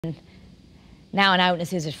Now an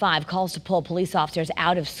Eyewitness News at 5 calls to pull police officers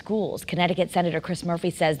out of schools. Connecticut Senator Chris Murphy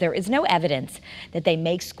says there is no evidence that they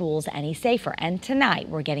make schools any safer. And tonight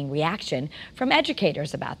we're getting reaction from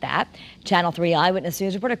educators about that. Channel 3 Eyewitness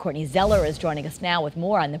News reporter Courtney Zeller is joining us now with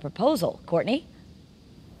more on the proposal. Courtney?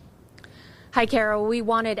 Hi, Carol. We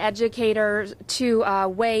wanted educators to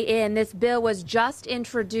weigh in. This bill was just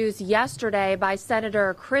introduced yesterday by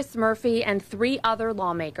Senator Chris Murphy and 3 other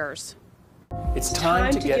lawmakers. It's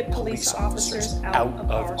time to get police officers out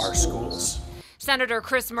of our schools. Senator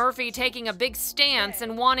Chris Murphy taking a big stance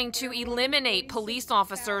and wanting to eliminate police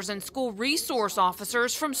officers and school resource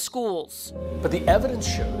officers from schools. But the evidence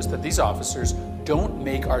shows that these officers don't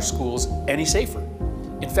make our schools any safer.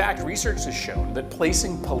 In fact, research has shown that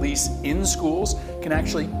placing police in schools can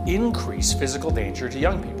actually increase physical danger to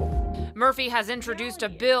young people. Murphy has introduced a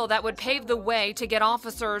bill that would pave the way to get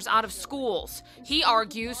officers out of schools. He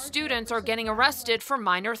argues students are getting arrested for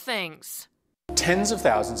minor things. Tens of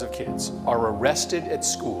thousands of kids are arrested at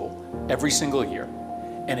school every single year,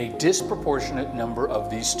 and a disproportionate number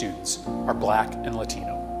of these students are Black and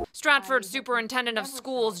Latino. Stratford Superintendent of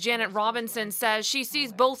Schools Janet Robinson says she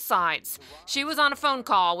sees both sides. She was on a phone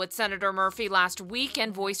call with Senator Murphy last week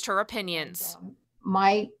and voiced her opinions.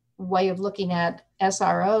 My way of looking at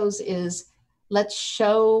SROs is let's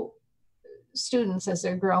show students as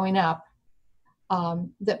they're growing up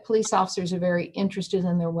that police officers are very interested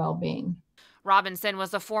in their well-being. Robinson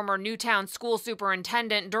was a former Newtown school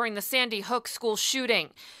superintendent during the Sandy Hook school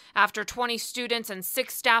shooting. After 20 students and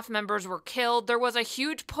 6 staff members were killed, there was a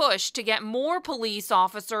huge push to get more police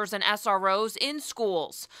officers and SROs in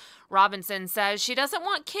schools. Robinson says she doesn't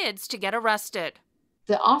want kids to get arrested.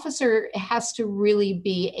 The officer has to really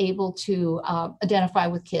be able to identify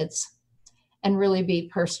with kids and really be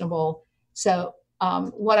personable. So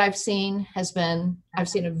what I've seen I've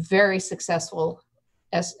seen a very successful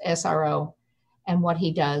SRO and what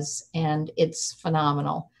he does, and it's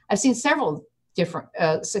phenomenal. I've seen several different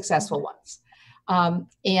successful ones.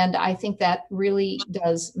 And I think that really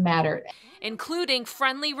does matter. Including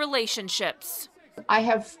friendly relationships. I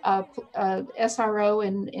have a SRO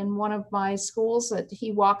in one of my schools that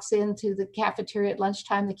he walks into the cafeteria at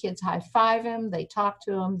lunchtime. The kids high five him. They talk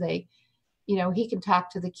to him. He can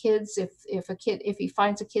talk to the kids. If he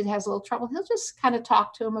finds a kid has a little trouble, he'll just kind of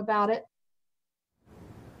talk to him about it.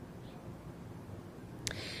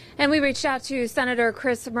 And we reached out to Senator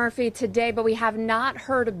Chris Murphy today, but we have not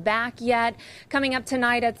heard back yet. Coming up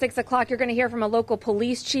tonight at 6 o'clock, you're going to hear from a local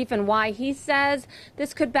police chief and why he says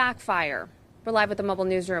this could backfire. We're live at the mobile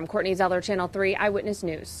newsroom. Courtney Zeller, Channel 3 Eyewitness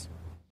News.